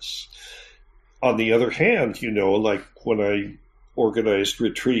of this. On the other hand, like when I organized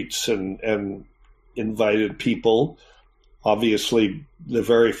retreats and invited people, obviously the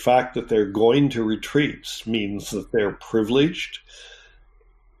very fact that they're going to retreats means that they're privileged,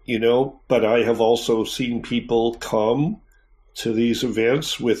 but I have also seen people come to these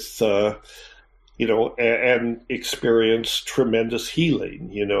events with, and experience tremendous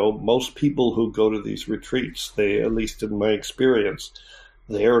healing. Most people who go to these retreats, they, at least in my experience,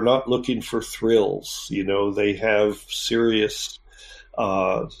 they are not looking for thrills. They have serious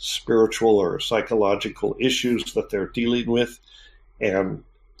spiritual or psychological issues that they're dealing with, and,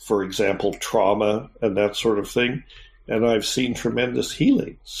 for example, trauma and that sort of thing. And I've seen tremendous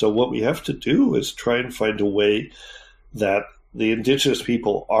healing. So what we have to do is try and find a way that the indigenous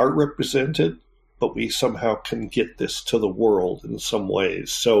people are represented, but we somehow can get this to the world in some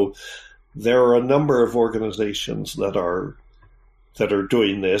ways. So there are a number of organizations that are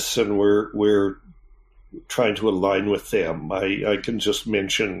doing this, and we're trying to align with them. I can just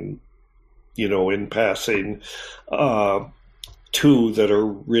mention, in passing, two that are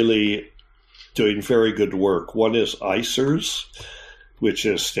really doing very good work. One is ICERS, which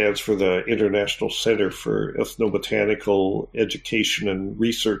stands for the International Center for Ethnobotanical Education and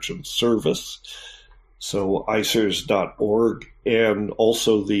Research and Service. So ICERS.org, and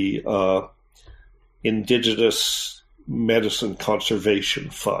also the Indigenous Medicine Conservation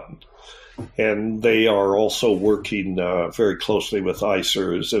Fund. And they are also working very closely with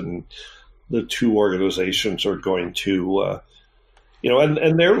ICERS, and the two organizations are going to,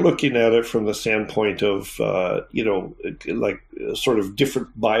 and they're looking at it from the standpoint of, like sort of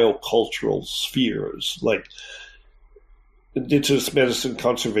different biocultural spheres. Like Indigenous Medicine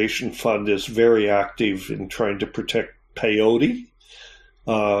Conservation Fund is very active in trying to protect peyote,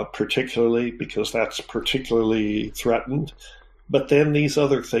 particularly because that's particularly threatened. But then these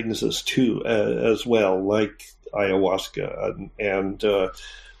other things as well, like ayahuasca and the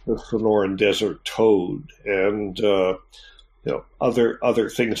Sonoran Desert toad and other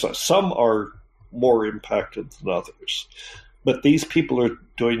things. Some are more impacted than others, but these people are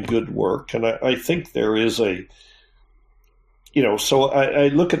doing good work, and I think there is a, So I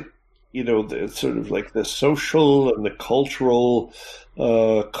look at the sort of like the social and the cultural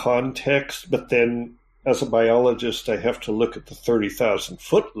context, but then, as a biologist, I have to look at the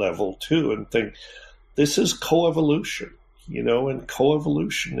 30,000-foot level too and think, this is coevolution, and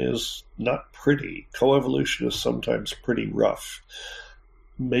coevolution is not pretty. Coevolution is sometimes pretty rough.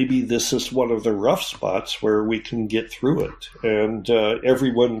 Maybe this is one of the rough spots where we can get through it, and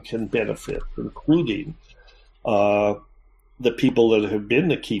everyone can benefit, including the people that have been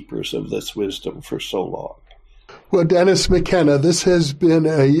the keepers of this wisdom for so long. Well, Dennis McKenna, this has been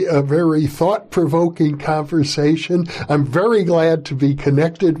a very thought-provoking conversation. I'm very glad to be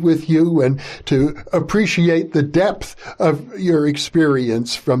connected with you and to appreciate the depth of your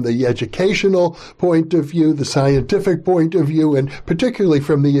experience from the educational point of view, the scientific point of view, and particularly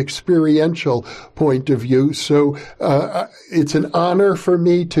from the experiential point of view. So it's an honor for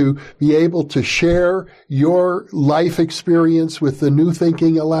me to be able to share your life experience with the New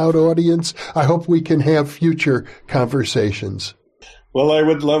Thinking Aloud audience. I hope we can have future conversations. Well, I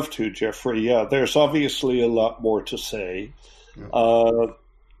would love to, Jeffrey. Yeah, there's obviously a lot more to say.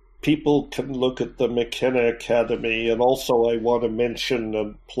 People can look at the McKenna Academy, and also I want to mention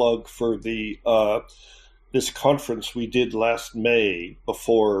and plug for the this conference we did last May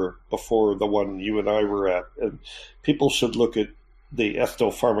before the one you and I were at. And people should look at the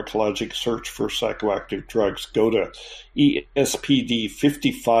Ethnopharmacologic Search for Psychoactive Drugs. Go to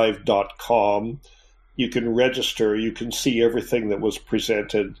espd55.com. You can register. You can see everything that was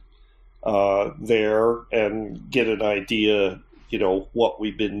presented there and get an idea, what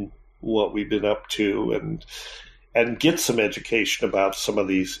we've been up to, and get some education about some of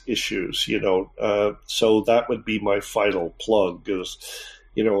these issues. So that would be my final plug. Is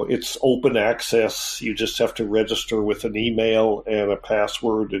it's open access. You just have to register with an email and a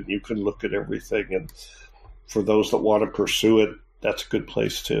password, and you can look at everything. And for those that want to pursue it, that's a good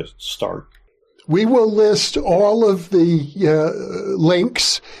place to start. We will list all of the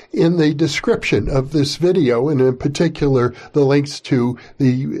links in the description of this video, and in particular, the links to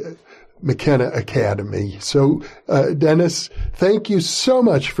the McKenna Academy. So, Dennis, thank you so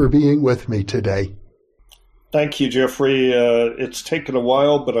much for being with me today. Thank you, Jeffrey. It's taken a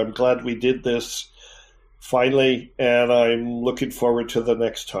while, but I'm glad we did this finally, and I'm looking forward to the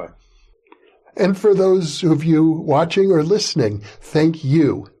next time. And for those of you watching or listening, thank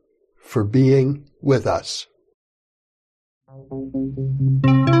you for being with us.